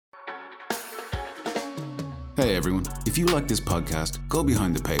Hey everyone, if you like this podcast, go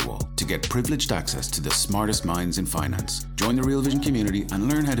behind the paywall to get privileged access to the smartest minds in finance. Join the Real Vision community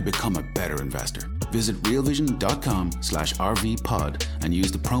and learn how to become a better investor. Visit realvision.com/RVPod and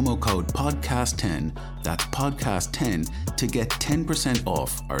use the promo code podcast10, that's podcast10, to get 10%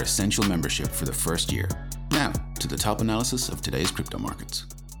 off our essential membership for the first year. Now, to the top analysis of today's crypto markets.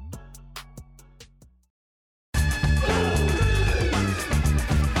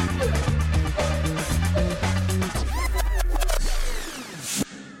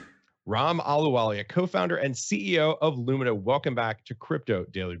 Ram Aluwalia, co-founder and CEO of Lumina. Welcome back to Crypto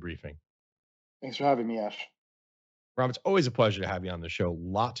Daily Briefing. Thanks for having me, Ash. Ram, it's always a pleasure to have you on the show. A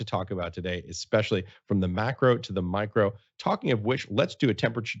lot to talk about today, especially from the macro to the micro. Talking of which, let's do a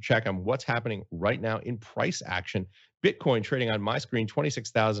temperature check on what's happening right now in price action. Bitcoin trading on my screen,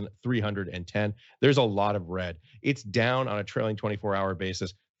 26,310. There's a lot of red. It's down on a trailing 24-hour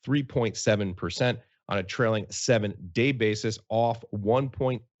basis, 3.7%. On a trailing 7-day basis, off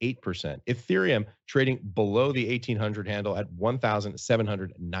 1.8%. Ethereum trading below the 1800 handle at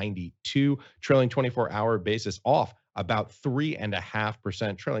 1,792. Trailing 24-hour basis off about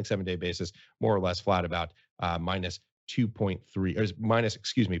 3.5%. Trailing 7-day basis more or less flat, about minus 2.3 or minus,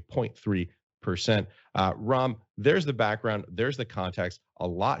 0.3%. Ram, there's the background. There's the context. A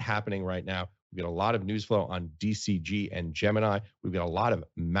lot happening right now. We've got a lot of news flow on DCG and Gemini. We've got a lot of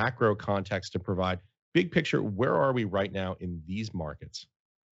macro context to provide. Big picture, where are we right now in these markets?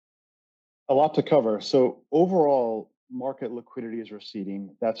 A lot to cover. So overall, market liquidity is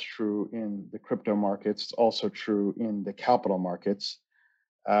receding. That's true in the crypto markets. It's also true in the capital markets.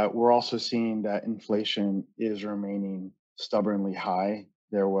 We're also seeing that inflation is remaining stubbornly high.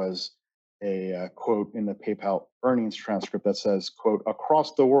 There was a quote in the PayPal earnings transcript that says, quote,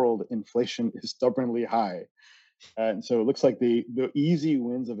 "Across the world, inflation is stubbornly high." And so it looks like the easy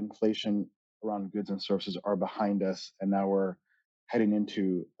wins of inflation around goods and services are behind us, and now we're heading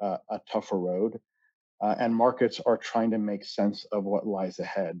into a tougher road. And markets are trying to make sense of what lies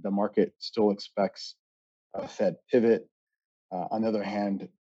ahead. The market still expects a Fed pivot. On the other hand,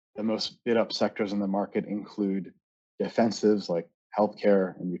 the most bid up sectors in the market include defensives like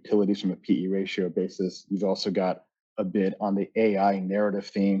healthcare and utilities from a PE ratio basis. You've also got a bid on the AI narrative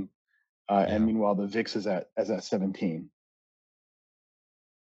theme. And meanwhile, the VIX is at 17.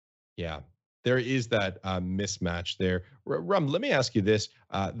 Yeah. There is that mismatch there. Ram, let me ask you this.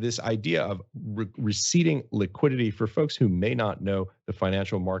 This idea of receding liquidity, for folks who may not know the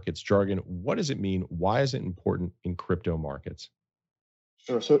financial markets jargon, what does it mean? Why is it important in crypto markets?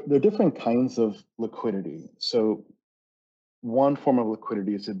 Sure. So there are different kinds of liquidity. So one form of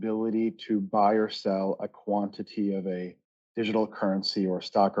liquidity is the ability to buy or sell a quantity of a digital currency or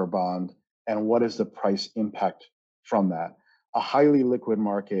stock or bond, and what is the price impact from that. A highly liquid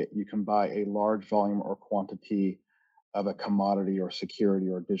market, you can buy a large volume or quantity of a commodity or security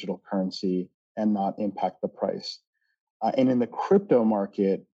or digital currency and not impact the price. And in the crypto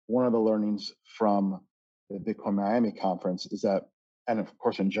market, one of the learnings from the Bitcoin Miami conference is that, and of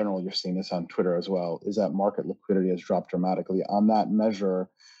course, in general, you're seeing this on Twitter as well, is that market liquidity has dropped dramatically. On that measure,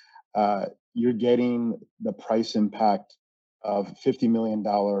 you're getting the price impact of $50 million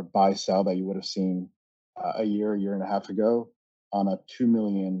buy sell that you would have seen a year and a half ago on a 2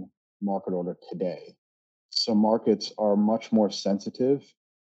 million market order today. So markets are much more sensitive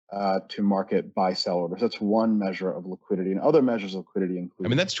to market buy sell orders. That's one measure of liquidity, and other measures of liquidity include. I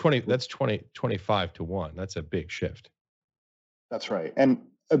mean, that's 25 to 1. That's a big shift. That's right. And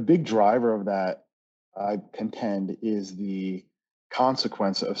a big driver of that, I contend, is the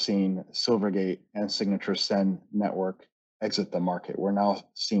consequence of seeing Silvergate and Signature Send network exit the market. We're now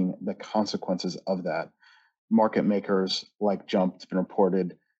seeing the consequences of that. Market makers like Jump, it's been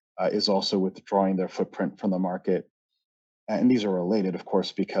reported, is also withdrawing their footprint from the market. And these are related, of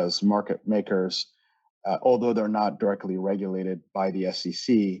course, because market makers, although they're not directly regulated by the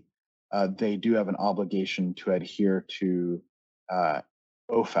SEC, they do have an obligation to adhere to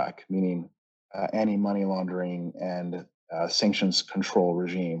OFAC, meaning anti-money laundering and sanctions control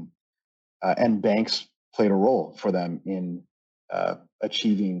regime. And banks played a role for them in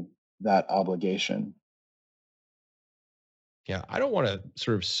achieving that obligation. Yeah, I don't want to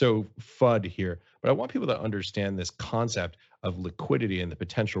sort of sow FUD here, but I want people to understand this concept of liquidity and the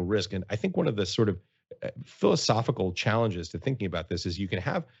potential risk. And I think one of the sort of philosophical challenges to thinking about this is you can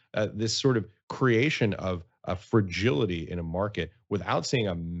have this sort of creation of fragility in a market without seeing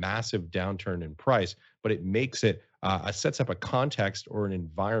a massive downturn in price, but it makes it sets up a context or an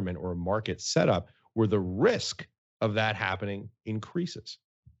environment or a market setup where the risk of that happening increases.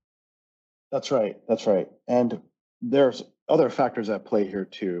 That's right. That's right. And there's other factors at play here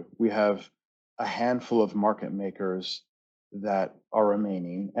too. We have a handful of market makers that are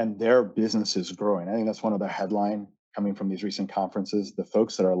remaining, and their business is growing. I think that's one of the headline coming from these recent conferences. The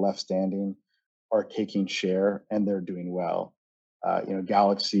folks that are left standing are taking share and they're doing well.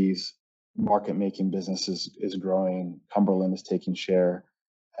 Galaxy's market making business is growing. Cumberland is taking share,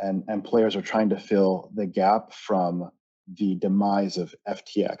 and players are trying to fill the gap from the demise of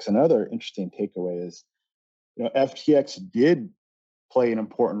FTX. Another interesting takeaway is, FTX did play an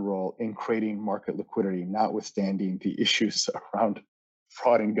important role in creating market liquidity, notwithstanding the issues around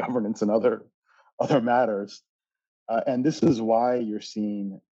fraud and governance and other matters. And this is why you're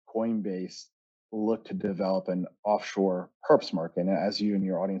seeing Coinbase look to develop an offshore perps market. And as you and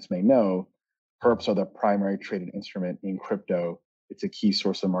your audience may know, perps are the primary traded instrument in crypto. It's a key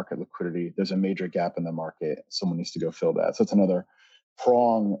source of market liquidity. There's a major gap in the market. Someone needs to go fill that. So it's another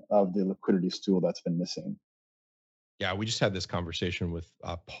prong of the liquidity stool that's been missing. Yeah, we just had this conversation with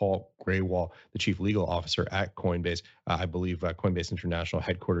Paul Graywall, the chief legal officer at Coinbase. I believe Coinbase International,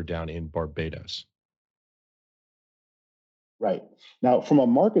 headquartered down in Barbados. Right. Now, from a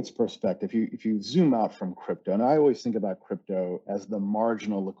markets perspective, if you zoom out from crypto, and I always think about crypto as the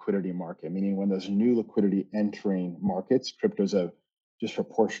marginal liquidity market, meaning when there's new liquidity entering markets, crypto's a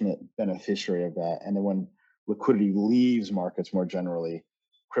disproportionate beneficiary of that. And then when liquidity leaves markets more generally,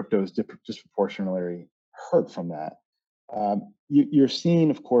 crypto is disproportionately hurt from that. You're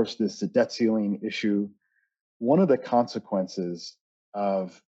seeing, of course, this debt ceiling issue. One of the consequences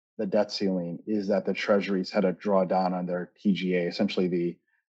of the debt ceiling is that the treasuries had to draw down on their TGA, essentially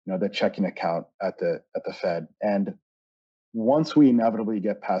the checking account at the Fed. And once we inevitably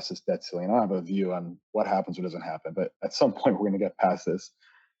get past this debt ceiling, I don't have a view on what happens or doesn't happen, but at some point we're going to get past this.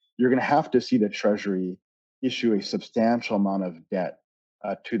 You're going to have to see the treasury issue a substantial amount of debt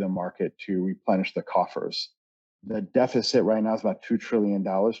to the market to replenish the coffers. The deficit right now is about $2 trillion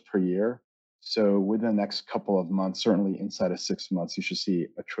per year. So within the next couple of months, certainly inside of 6 months, you should see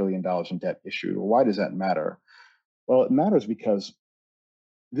 $1 trillion in debt issued. Why does that matter? Well, it matters because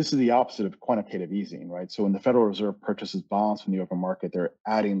this is the opposite of quantitative easing, right? So when the Federal Reserve purchases bonds from the open market, they're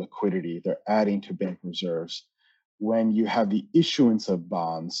adding liquidity, they're adding to bank reserves. When you have the issuance of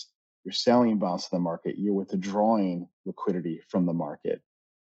bonds, you're selling bonds to the market, you're withdrawing liquidity from the market.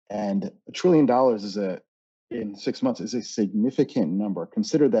 And $1 trillion in 6 months is a significant number.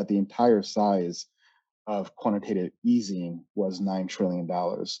 Consider that the entire size of quantitative easing was $9 trillion.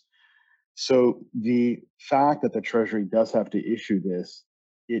 So the fact that the Treasury does have to issue this,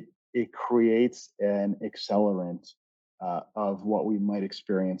 it creates an accelerant of what we might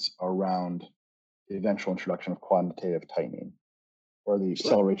experience around the eventual introduction of quantitative tightening, or the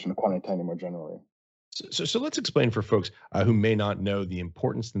acceleration of quantitative tightening more generally. So let's explain for folks who may not know the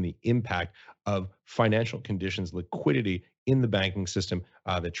importance and the impact of financial conditions, liquidity in the banking system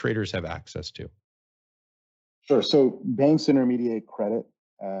that traders have access to. Sure. So banks intermediate credit,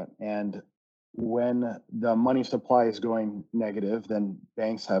 and when the money supply is going negative, then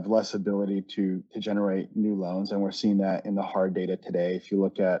banks have less ability to generate new loans, and we're seeing that in the hard data today. If you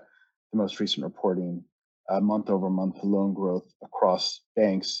look at the most recent reporting, month over month loan growth across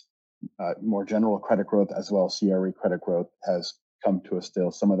banks, more general credit growth as well as CRE credit growth has come to a still.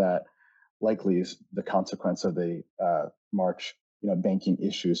 Some of that likely is the consequence of the March banking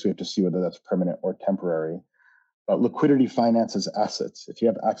issues. So we have to see whether that's permanent or temporary. But liquidity finances assets. If you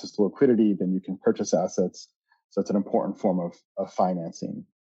have access to liquidity, then you can purchase assets. So it's an important form of financing.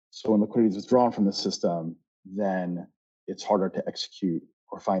 So when liquidity is withdrawn from the system, then it's harder to execute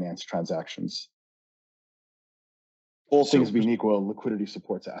or finance transactions. All things being equal, liquidity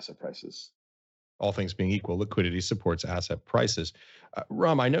supports asset prices. All things being equal, liquidity supports asset prices.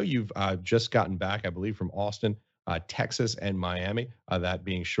 Ram, I know you've just gotten back, I believe, from Austin, Texas, and Miami, that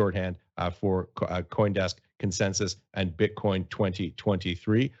being shorthand for CoinDesk Consensus and Bitcoin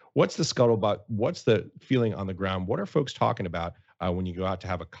 2023. What's the scuttlebutt? What's the feeling on the ground? What are folks talking about when you go out to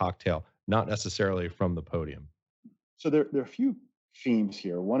have a cocktail, not necessarily from the podium? So there are a few themes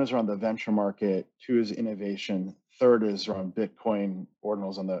here. One is around the venture market, two is innovation, third is around Bitcoin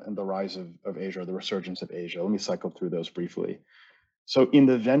ordinals and the rise of Asia, or the resurgence of Asia. Let me cycle through those briefly. So in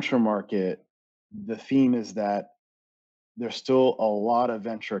the venture market, the theme is that there's still a lot of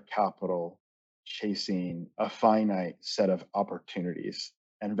venture capital chasing a finite set of opportunities,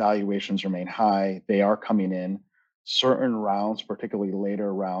 and valuations remain high. They are coming in. Certain rounds, particularly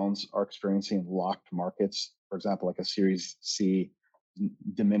later rounds, are experiencing locked markets. For example, like a Series C,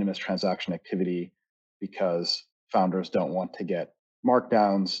 de minimis transaction activity, because founders don't want to get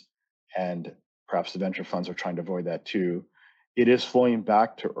markdowns, and perhaps the venture funds are trying to avoid that too. It is flowing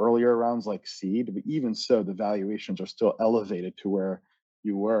back to earlier rounds like seed, but even so, the valuations are still elevated to where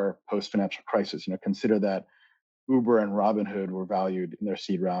you were post financial crisis. Consider that Uber and Robinhood were valued in their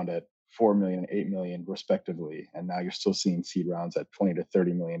seed round at 4 million and 8 million respectively, and now you're still seeing seed rounds at 20 to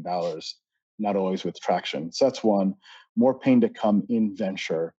 30 million dollars, not always with traction. So that's one. More pain to come in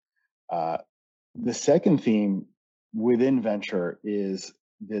venture. Uh, the second theme within venture is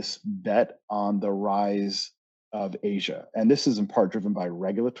this bet on the rise of Asia, and this is in part driven by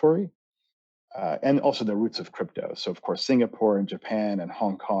regulatory and also the roots of crypto. So, of course, Singapore and Japan and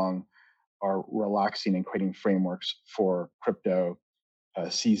Hong Kong are relaxing and creating frameworks for crypto.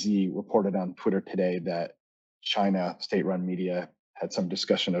 CZ reported on Twitter today that China state-run media had some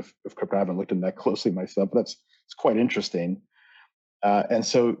discussion of crypto. I haven't looked into that closely myself, but it's quite interesting. And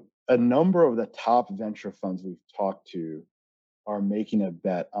so a number of the top venture funds we've talked to are making a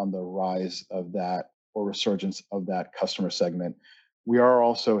bet on the rise of that or resurgence of that customer segment. We are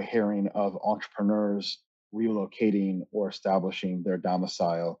also hearing of entrepreneurs relocating or establishing their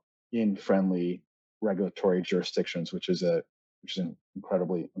domicile in friendly regulatory jurisdictions, which is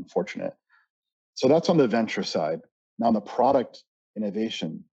incredibly unfortunate. So that's on the venture side. Now on the product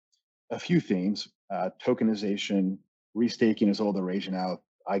innovation, a few themes: tokenization, restaking is all the rage now,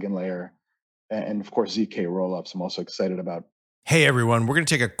 eigenlayer, and of course ZK rollups. I'm also excited about. Hey everyone, we're going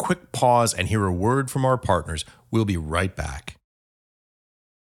to take a quick pause and hear a word from our partners. We'll be right back.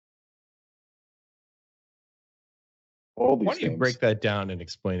 All these Why don't you things. break that down and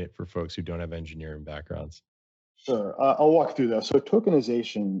explain it for folks who don't have engineering backgrounds? Sure. I'll walk through those. So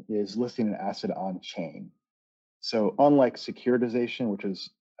tokenization is listing an asset on chain. So unlike securitization, which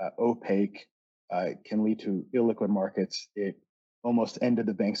is opaque, can lead to illiquid markets, it almost ended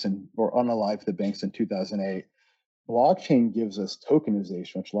the banks or unalived the banks in 2008. Blockchain gives us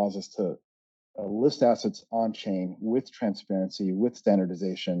tokenization, which allows us to list assets on chain with transparency, with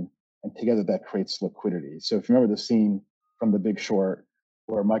standardization, and together that creates liquidity. So if you remember the scene from The Big Short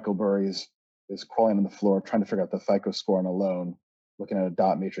where Michael Burry is crawling on the floor trying to figure out the FICO score on a loan, looking at a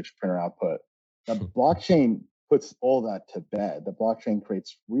dot matrix printer output. Now, blockchain puts all that to bed. The blockchain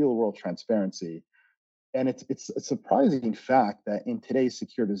creates real world transparency. And it's a surprising fact that in today's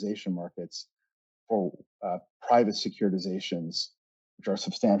securitization markets, for private securitizations, which are a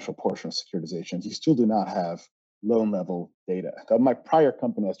substantial portion of securitizations, you still do not have loan level data. My prior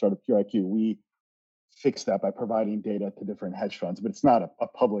company, I started PureIQ, we fixed that by providing data to different hedge funds, but it's not a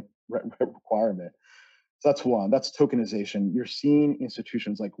public requirement. So that's one. That's tokenization. You're seeing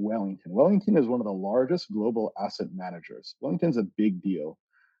institutions like Wellington. Wellington is one of the largest global asset managers. Wellington's a big deal.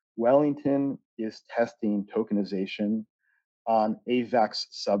 Wellington is testing tokenization on AVAX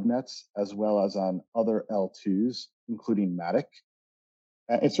subnets as well as on other L2s, including Matic.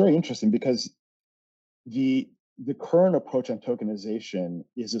 It's very interesting because the current approach on tokenization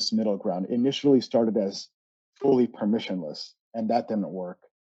is this middle ground. Initially started as fully permissionless, and that didn't work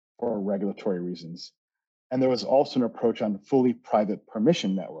for regulatory reasons. And there was also an approach on fully private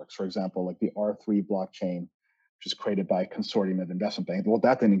permission networks, for example, like the R3 blockchain, which is created by a consortium of investment banks. Well,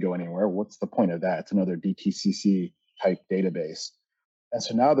 that didn't go anywhere. What's the point of that? It's another DTCC type database. And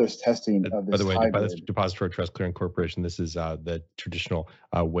so now there's testing of this. By the way, hybrid. Depository Trust Clearing Corporation, this is the traditional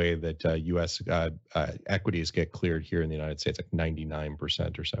way that U.S. Equities get cleared here in the United States, like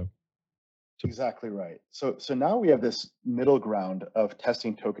 99% or so. Exactly right. So now we have this middle ground of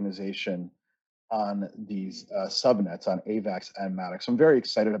testing tokenization on these subnets on AVAX and Matic. So I'm very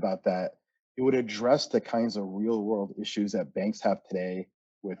excited about that. It would address the kinds of real world issues that banks have today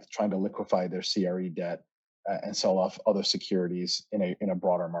with trying to liquefy their CRE debt and sell off other securities in a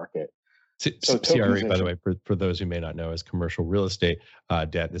broader market. So CRE, by the way, for those who may not know, is commercial real estate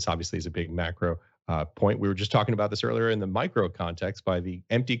debt. This obviously is a big macro point. We were just talking about this earlier in the micro context by the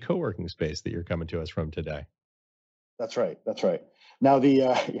empty co-working space that you're coming to us from today. That's right. That's right. Now,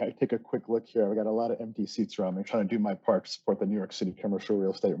 I take a quick look here. We got a lot of empty seats around me. I'm trying to do my part to support the New York City commercial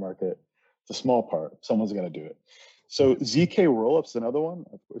real estate market. It's a small part. Someone's got to do it. So ZK rollups, another one,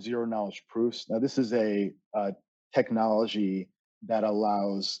 zero knowledge proofs. Now, this is a technology that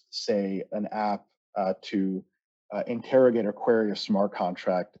allows, say, an app to interrogate or query a smart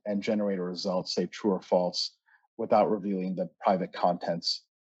contract and generate a result, say true or false, without revealing the private contents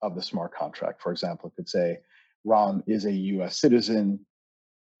of the smart contract. For example, it could say, Ron is a U.S. citizen,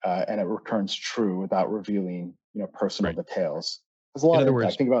 and it returns true without revealing, personal details. There's a lot in other of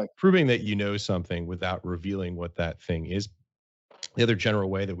words, think about proving that you know something without revealing what that thing is. The other general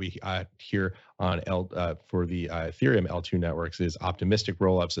way that we hear on for the Ethereum L2 networks is optimistic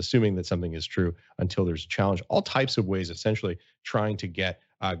rollups, assuming that something is true until there's a challenge. All types of ways, essentially trying to get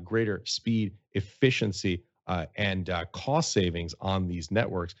greater speed, efficiency, and cost savings on these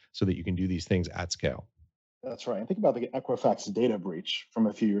networks so that you can do these things at scale. That's right. And think about the Equifax data breach from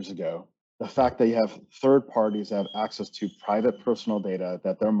a few years ago. The fact that you have third parties that have access to private personal data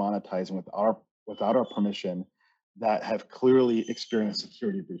that they're monetizing without our permission, that have clearly experienced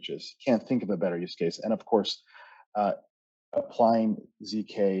security breaches. Can't think of a better use case. And of course, uh, applying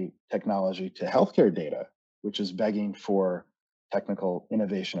ZK technology to healthcare data, which is begging for technical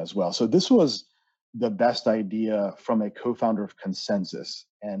innovation as well. So this was the best idea from a co-founder of Consensus,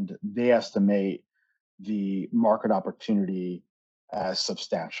 and they estimate the market opportunity as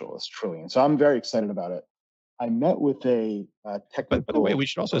substantial as trillion. So I'm very excited about it. I met with a But by the way, we technical.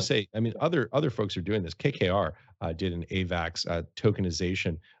 should also say, I mean, other folks are doing this. KKR did an AVAX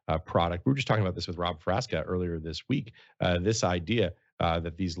tokenization product. We were just talking about this with Rob Frasca earlier this week. This idea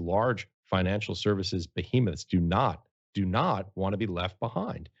that these large financial services behemoths do not want to be left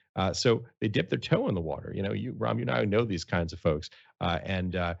behind. So they dip their toe in the water. You know, you Rob, you and I know these kinds of folks,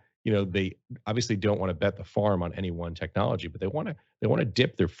 and they obviously don't want to bet the farm on any one technology, but they want to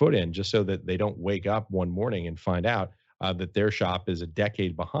dip their foot in just so that they don't wake up one morning and find out that their shop is a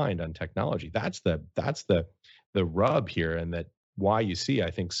decade behind on technology. That's the rub here, and that why you see, I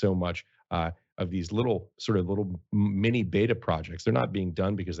think, so much of these little mini beta projects. They're not being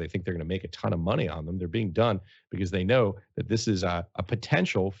done because they think they're going to make a ton of money on them. They're being done because they know that this is a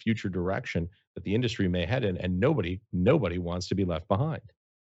potential future direction that the industry may head in, and nobody wants to be left behind.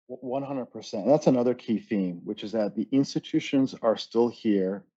 100%. That's another key theme, which is that the institutions are still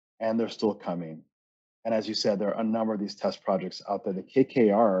here and they're still coming. And as you said, there are a number of these test projects out there. The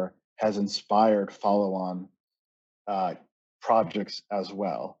KKR has inspired follow-on uh, projects as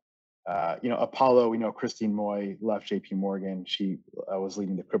well. Apollo, we know Christine Moy left JP Morgan. She was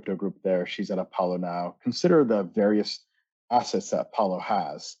leading the crypto group there. She's at Apollo now. Consider the various assets that Apollo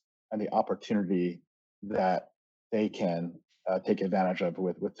has and the opportunity that they can take advantage of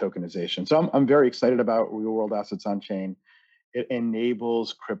with tokenization. So I'm very excited about real world assets on chain. It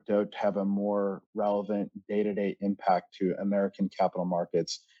enables crypto to have a more relevant day-to-day impact to American capital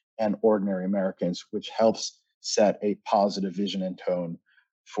markets and ordinary Americans, which helps set a positive vision and tone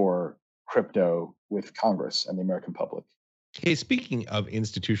for crypto with Congress and the American public. Okay, speaking of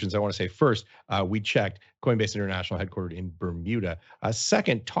institutions, I want to say first, we checked Coinbase International, headquartered in Bermuda.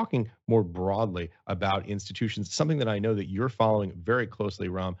 Second, talking more broadly about institutions, something that I know that you're following very closely,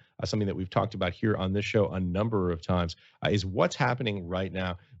 Ram, something that we've talked about here on this show a number of times, is what's happening right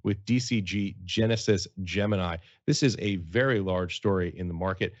now with DCG, Genesis, Gemini. This is a very large story in the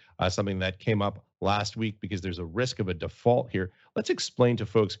market, something that came up last week because there's a risk of a default here. Let's explain to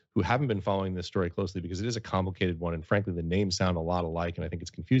folks who haven't been following this story closely, because it is a complicated one, and frankly, the names sound a lot alike, and I think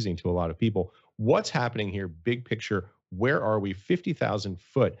it's confusing to a lot of people. What's happening here, big picture? Where are we 50,000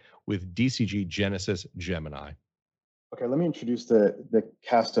 foot with DCG, Genesis, Gemini? Okay, let me introduce the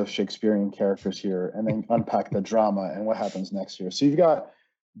cast of Shakespearean characters here and then unpack the drama and what happens next year. So you've got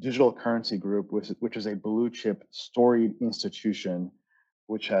Digital Currency Group, which is a blue chip storied institution,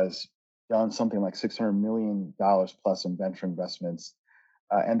 which has done something like $600 million plus in venture investments.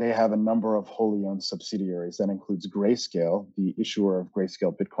 And they have a number of wholly owned subsidiaries. That includes Grayscale, the issuer of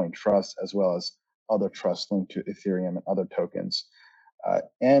Grayscale Bitcoin Trust, as well as other trusts linked to Ethereum and other tokens.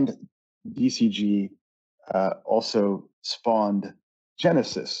 And DCG also spawned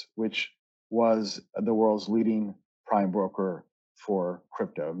Genesis, which was the world's leading prime broker for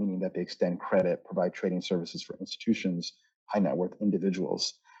crypto, meaning that they extend credit, provide trading services for institutions, high net worth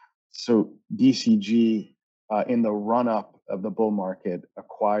individuals. So DCG, in the run up of the bull market,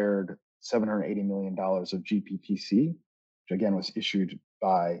 acquired $780 million of GPTC, which again was issued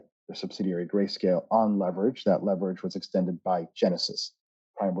by their subsidiary Grayscale on leverage. That leverage was extended by Genesis,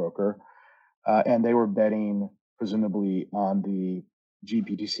 prime broker, and they were betting presumably on the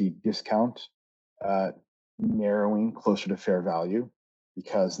GPTC discount narrowing closer to fair value,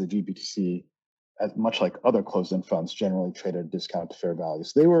 because the GPTC, as much like other closed-end funds, generally trade at a discount to fair value.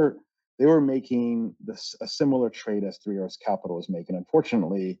 So they were making a similar trade as Three Arrows Capital was making.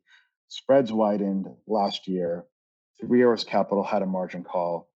 Unfortunately, spreads widened last year. Three Arrows Capital had a margin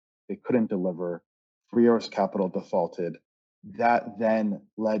call. They couldn't deliver. Three Arrows Capital defaulted. That then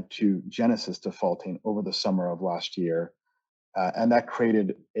led to Genesis defaulting over the summer of last year. And that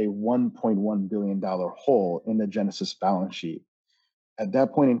created a $1.1 billion hole in the Genesis balance sheet. At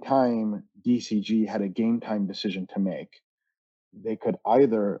that point in time, DCG had a game time decision to make. They could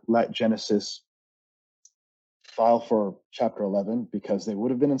either let Genesis file for Chapter 11 because they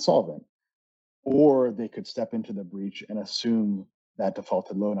would have been insolvent, or they could step into the breach and assume that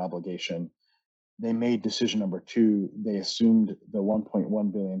defaulted loan obligation. They made decision number two. They assumed the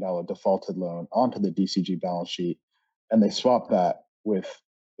 $1.1 billion defaulted loan onto the DCG balance sheet, and they swapped that with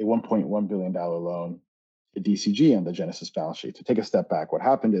a $1.1 billion loan to DCG on the Genesis balance sheet. To take a step back, what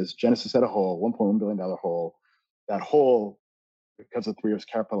happened is Genesis had a hole, $1.1 billion hole. That hole, because the 3 years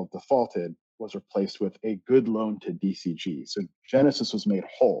capital defaulted, was replaced with a good loan to DCG. So Genesis was made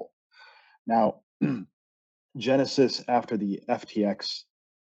whole. Now, Genesis, after the FTX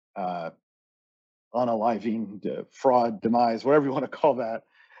unaliving, fraud, demise, whatever you want to call that,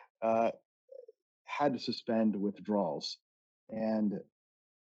 uh, had to suspend withdrawals. And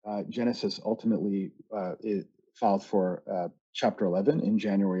Genesis ultimately it filed for Chapter 11 in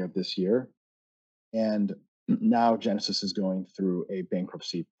January of this year. And now Genesis is going through a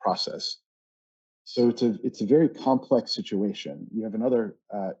bankruptcy process. So it's a very complex situation. You have another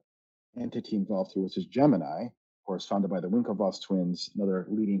entity involved here, which is Gemini, of course, founded by the Winklevoss twins, another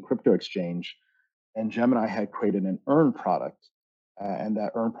leading crypto exchange. And Gemini had created an earn product, and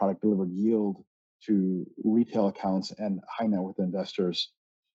that earn product delivered yield to retail accounts and high net worth investors.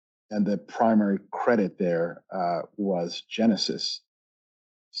 And the primary credit there was Genesis.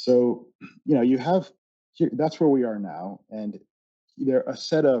 So, you have that's where we are now, and there are a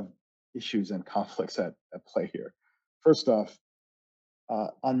set of issues and conflicts at play here. First off,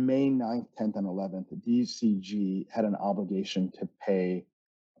 on May 9th, 10th, and 11th, the DCG had an obligation to pay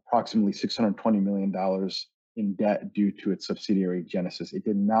approximately $620 million in debt due to its subsidiary Genesis. It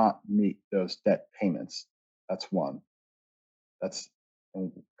did not meet those debt payments. That's one.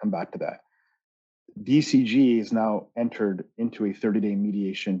 We'll come back to that. DCG is now entered into a 30-day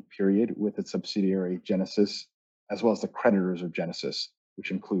mediation period with its subsidiary Genesis, as well as the creditors of Genesis,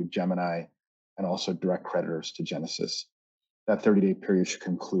 which include Gemini and also direct creditors to Genesis. That 30-day period should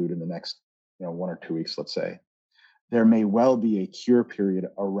conclude in the next 1 or 2 weeks, let's say. There may well be a cure period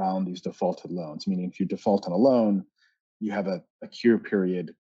around these defaulted loans, meaning if you default on a loan, you have a cure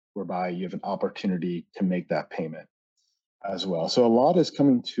period whereby you have an opportunity to make that payment as well. So a lot is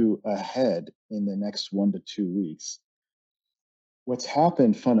coming to a head in the next 1 to 2 weeks. What's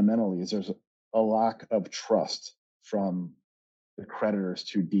happened fundamentally is there's a lack of trust from the creditors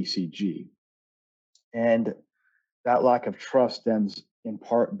to DCG. And that lack of trust stems in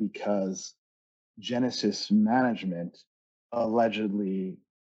part because Genesis management allegedly,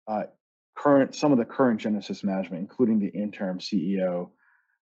 some of the current Genesis management, including the interim CEO,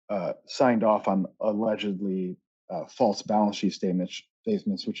 signed off on allegedly false balance sheet statements,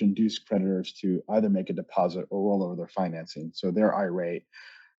 which induce creditors to either make a deposit or roll over their financing. So they're irate.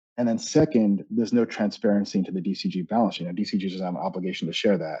 And then second, there's no transparency into the DCG balance sheet. Now, DCG doesn't have an obligation to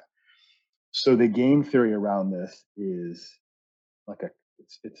share that. So the game theory around this is like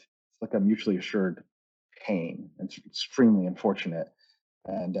it's like a mutually assured pain. It's extremely unfortunate.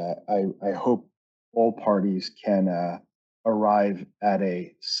 And I hope all parties can arrive at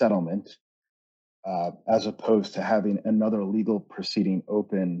a settlement as opposed to having another legal proceeding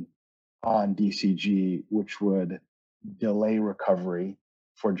open on DCG, which would delay recovery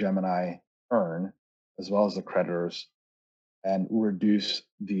for Gemini Earn, as well as the creditors, and reduce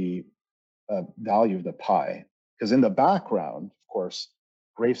the value of the pie. Because in the background, of course,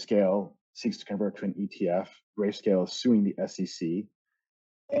 Grayscale seeks to convert to an ETF. Grayscale is suing the SEC.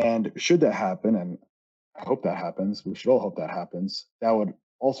 And should that happen, and I hope that happens, we should all hope that happens, that would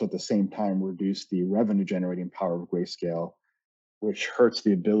also at the same time reduce the revenue generating power of Grayscale, which hurts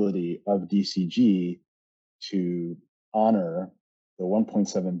the ability of DCG to honor the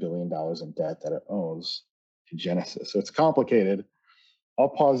 $1.7 billion in debt that it owes to Genesis. So it's complicated. I'll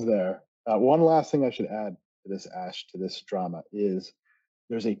pause there. One last thing I should add to this, Ash, to this drama is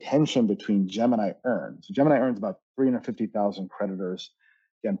there's a tension between Gemini Earn. So Gemini earns about 350,000 creditors,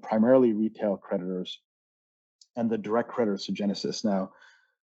 again, primarily retail creditors, and the direct creditors to Genesis. Now,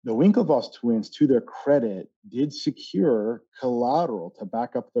 the Winklevoss twins, to their credit, did secure collateral to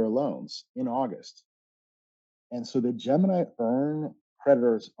back up their loans in August. And so the Gemini Earn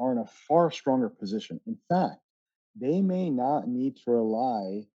creditors are in a far stronger position. In fact, they may not need to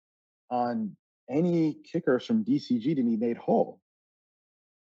rely on any kickers from DCG to be made whole.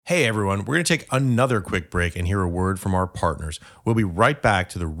 Hey everyone, we're going to take another quick break and hear a word from our partners. We'll be right back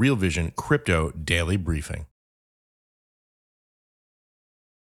to the Real Vision Crypto Daily Briefing.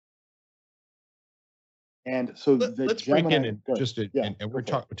 And so let's Gemini, break in and we're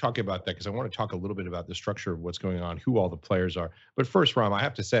go for it. talking about that because I want to talk a little bit about the structure of what's going on, who all the players are. But first, Ram, I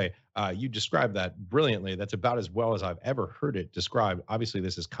have to say, you described that brilliantly. That's about as well as I've ever heard it described. Obviously,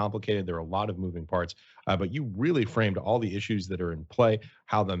 this is complicated. There are a lot of moving parts, but you really framed all the issues that are in play,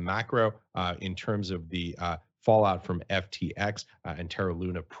 how the macro, in terms of the fallout from FTX and Terra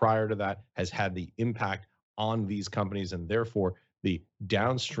Luna prior to that, has had the impact on these companies and therefore the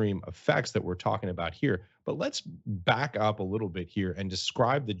downstream effects that we're talking about here. But let's back up a little bit here and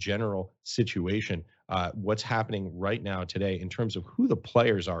describe the general situation what's happening right now today in terms of who the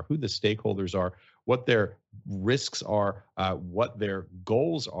players are, who the stakeholders are, what their risks are, what their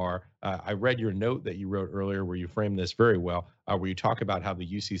goals are. I read your note that you wrote earlier where you framed this very well, where you talk about how the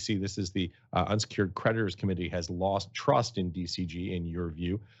UCC, this is the Unsecured Creditors Committee, has lost trust in DCG in your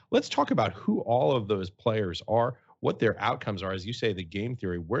view. Let's talk about who all of those players are, what their outcomes are, as you say, the game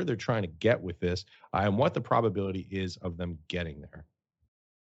theory, where they're trying to get with this, and what the probability is of them getting there.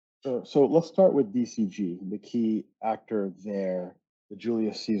 So let's start with DCG. The key actor there, the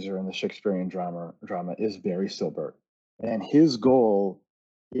Julius Caesar in the Shakespearean drama is Barry Silbert. And his goal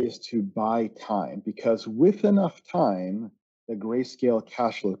is to buy time because with enough time, the grayscale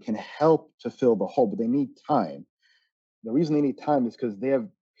cash flow can help to fill the hole, but they need time. The reason they need time is because they have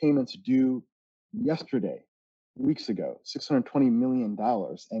payments due yesterday, weeks ago, $620 million,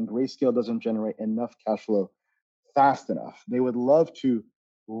 and Grayscale doesn't generate enough cash flow fast enough. They would love to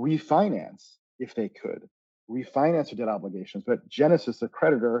refinance if they could, refinance their debt obligations, but Genesis, the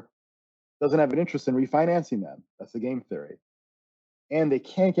creditor, doesn't have an interest in refinancing them. That's the game theory. And they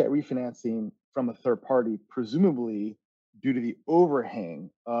can't get refinancing from a third party, presumably due to the overhang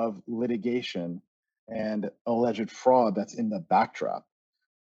of litigation and alleged fraud that's in the backdrop.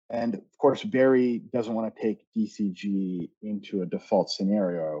 And of course, Barry doesn't want to take DCG into a default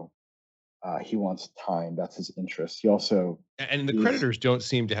scenario. He wants time. That's his interest. He also And the is, creditors don't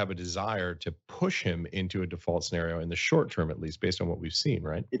seem to have a desire to push him into a default scenario in the short term, at least based on what we've seen,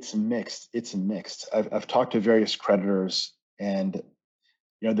 right? it's mixed. It's mixed. I've talked to various creditors, and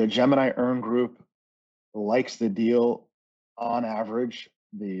the Gemini Earn Group likes the deal on average.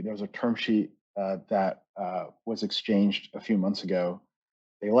 There was a term sheet that was exchanged a few months ago.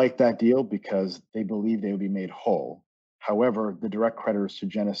 They like that deal because they believe they will be made whole. However, the direct creditors to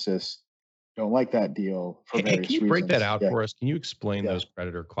Genesis don't like that deal for Hey, can various you break that reasons. out Yeah, for us? Can you explain yeah. those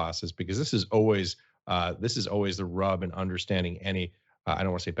creditor classes? Because this is always the rub in understanding any I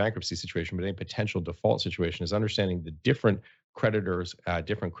don't want to say bankruptcy situation, but any potential default situation is understanding the different creditors,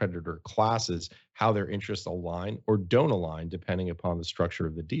 different creditor classes, how their interests align or don't align depending upon the structure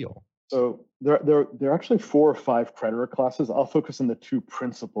of the deal. So there are actually 4 or 5 creditor classes. I'll focus on the 2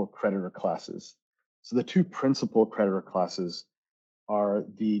 principal creditor classes. So the 2 principal creditor classes are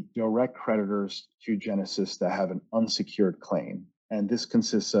the direct creditors to Genesis that have an unsecured claim. And this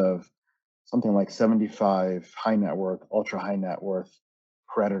consists of something like 75 high net worth, ultra high net worth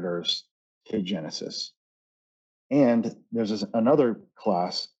creditors to Genesis. And there's another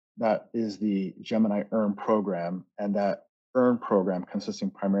class that is the Gemini Earn program. And that Earn program,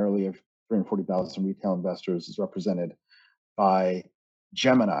 consisting primarily of 340,000 retail investors, is represented by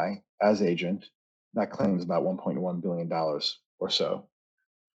Gemini as agent. That claims about $1.1 billion or so.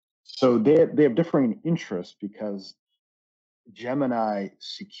 So they have differing interests because Gemini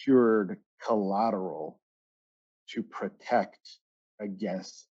secured collateral to protect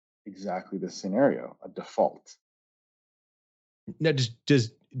against exactly this scenario, a default. Now,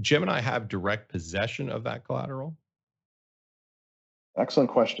 does Gemini have direct possession of that collateral? Excellent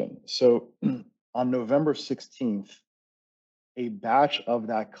question. So on November 16th, a batch of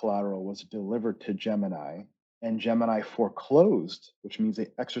that collateral was delivered to Gemini, and Gemini foreclosed, which means they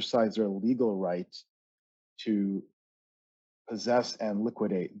exercised their legal right to possess and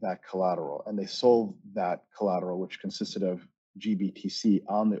liquidate that collateral. And they sold that collateral, which consisted of GBTC,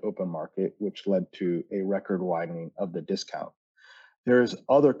 on the open market, which led to a record widening of the discount. There's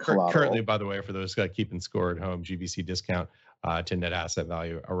other Currently, collateral. by the way, for those keeping score at home, GBC discount to net asset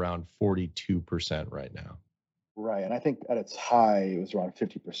value around 42% right now. Right. And I think at its high, it was around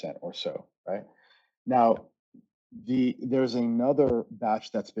 50% or so. Right. Now, there's another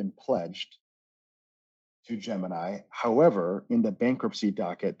batch that's been pledged to Gemini. However, in the bankruptcy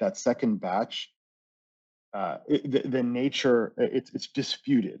docket, that second batch, the nature, it's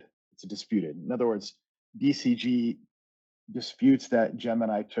disputed. It's disputed. In other words, DCG disputes that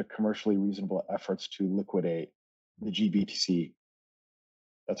Gemini took commercially reasonable efforts to liquidate the GBTC.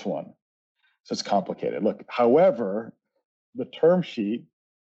 That's one. So it's complicated. Look, however, the term sheet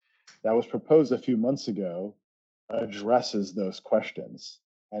that was proposed a few months ago addresses those questions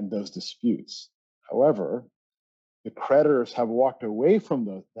and those disputes. However, the creditors have walked away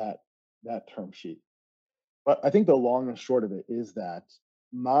from that term sheet. But I think the long and short of it is that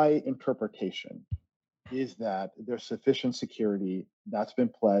my interpretation is that there's sufficient security that's been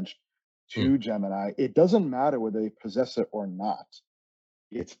pledged Hmm. to Gemini. It doesn't matter whether they possess it or not.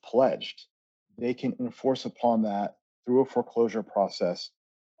 It's pledged. They can enforce upon that through a foreclosure process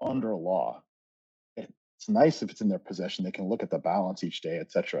under law. It's nice if it's in their possession. They can look at the balance each day,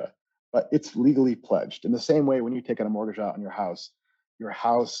 etc. But it's legally pledged. In the same way, when you take out a mortgage out on your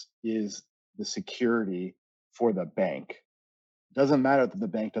house is the security for the bank. It doesn't matter that the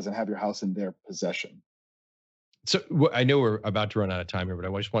bank doesn't have your house in their possession. So I know we're about to run out of time here,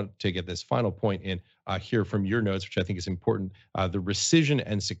 but I just want to get this final point in here from your notes, which I think is important. The rescission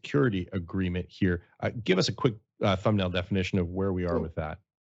and security agreement here. Give us a quick thumbnail definition of where we are with that.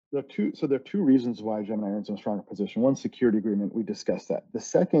 There are two reasons why Gemini earns in a stronger position. One, security agreement. We discussed that. The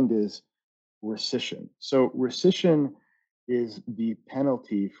second is rescission. So rescission is the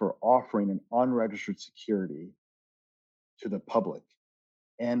penalty for offering an unregistered security to the public.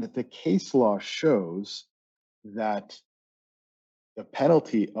 And the case law shows that the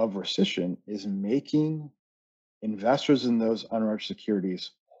penalty of rescission is making investors in those unregistered securities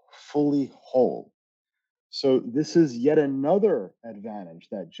fully whole. So this is yet another advantage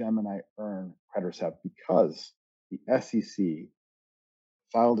that Gemini Earn creditors have, because the SEC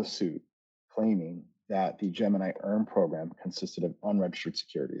filed a suit claiming that the Gemini Earn program consisted of unregistered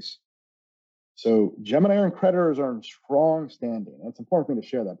securities. So Gemini Earn creditors are in strong standing. And it's important for me to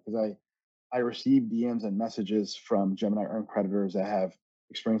share that, because I receive DMs and messages from Gemini Earn creditors that have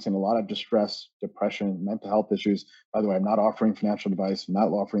experiencing a lot of distress, depression, mental health issues. By the way, I'm not offering financial advice, I'm not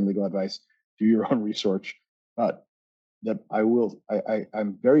offering legal advice. Do your own research. But that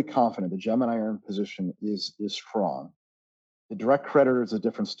I'm very confident the Gemini Earn position is strong. The direct creditor is a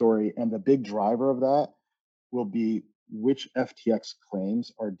different story, and the big driver of that will be which FTX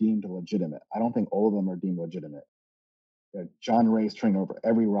claims are deemed legitimate. I don't think all of them are deemed legitimate. John Ray is turning over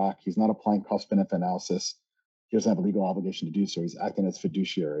every rock. He's not applying cost-benefit analysis. He doesn't have a legal obligation to do so. He's acting as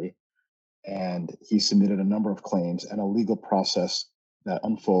fiduciary. And he submitted a number of claims, and a legal process that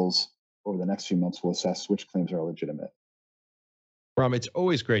unfolds over the next few months will assess which claims are legitimate. Ram, it's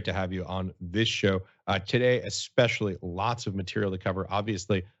always great to have you on this show. Today, especially, lots of material to cover.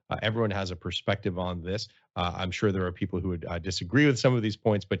 Obviously, everyone has a perspective on this. I'm sure there are people who would disagree with some of these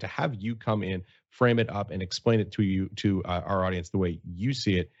points, but to have you come in, frame it up, and explain it to our audience the way you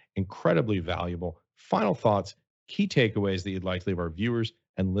see it, incredibly valuable. Final thoughts, key takeaways that you'd like to leave our viewers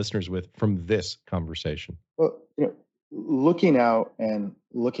and listeners with from this conversation. Well, looking out and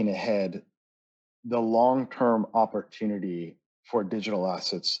looking ahead, the long-term opportunity for digital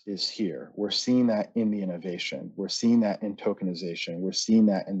assets is here. We're seeing that in the innovation. We're seeing that in tokenization. We're seeing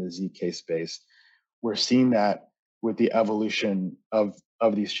that in the ZK space. We're seeing that with the evolution of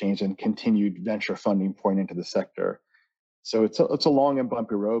these chains and continued venture funding pouring into the sector. So it's a long and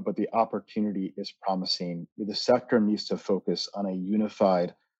bumpy road, but the opportunity is promising. The sector needs to focus on a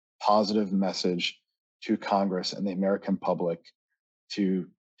unified, positive message to Congress and the American public to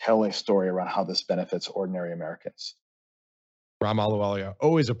tell a story around how this benefits ordinary Americans. Ram Ahluwalia,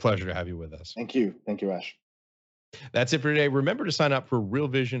 always a pleasure to have you with us. Thank you. Thank you, Ash. That's it for today. Remember to sign up for Real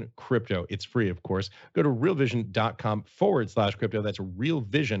Vision Crypto. It's free, of course. Go to realvision.com/crypto. That's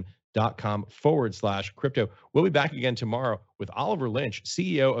realvision.com/crypto. We'll be back again tomorrow with Oliver Lynch,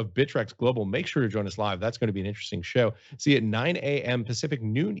 CEO of Bittrex Global. Make sure to join us live. That's going to be an interesting show. See you at 9 a.m. Pacific,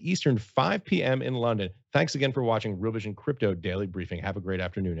 noon Eastern, 5 p.m. in London. Thanks again for watching Real Vision Crypto Daily Briefing. Have a great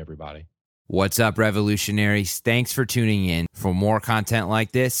afternoon, everybody. What's up, revolutionaries? Thanks for tuning in. For more content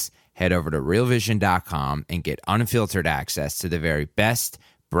like this, head over to realvision.com and get unfiltered access to the very best,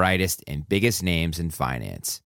 brightest, and biggest names in finance.